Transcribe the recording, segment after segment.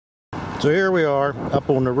So here we are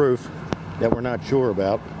up on the roof that we're not sure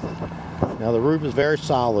about. Now the roof is very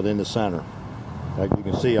solid in the center. Like you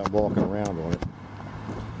can see, I'm walking around on it.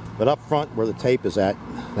 But up front where the tape is at,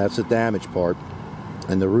 that's the damaged part.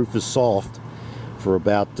 And the roof is soft for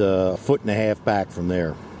about a foot and a half back from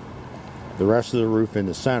there. The rest of the roof in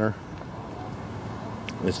the center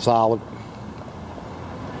is solid.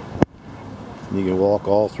 You can walk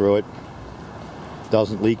all through it.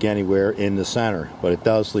 Doesn't leak anywhere in the center, but it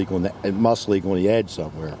does leak it must leak on the edge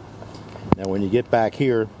somewhere. Now when you get back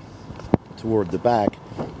here toward the back,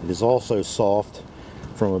 it is also soft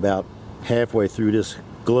from about halfway through this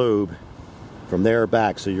globe from there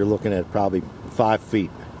back, so you're looking at probably 5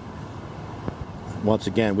 feet. Once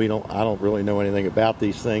again, I don't really know anything about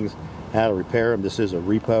these things, how to repair them. This is a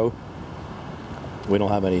repo. We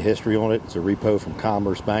don't have any history on it. It's a repo from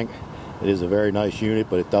Commerce Bank. It is a very nice unit,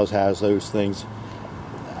 but it does have those things.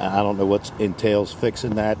 I don't know what entails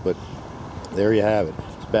fixing that, but there you have it.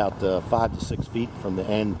 It's about 5 to 6 feet from the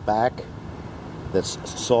end back. That's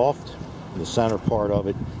soft. The center part of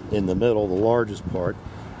it in the middle, the largest part,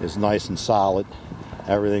 is nice and solid.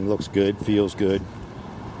 Everything looks good, feels good.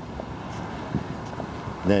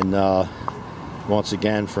 Then once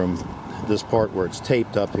again, from this part where it's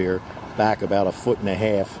taped up here, back about a foot and a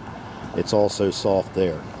half, it's also soft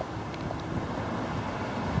there.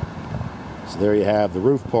 So there you have the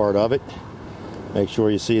roof part of it. Make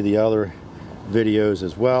sure you see the other videos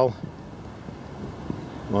as well.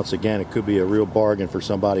 Once again, it could be a real bargain for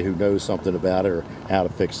somebody who knows something about it or how to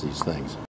fix these things.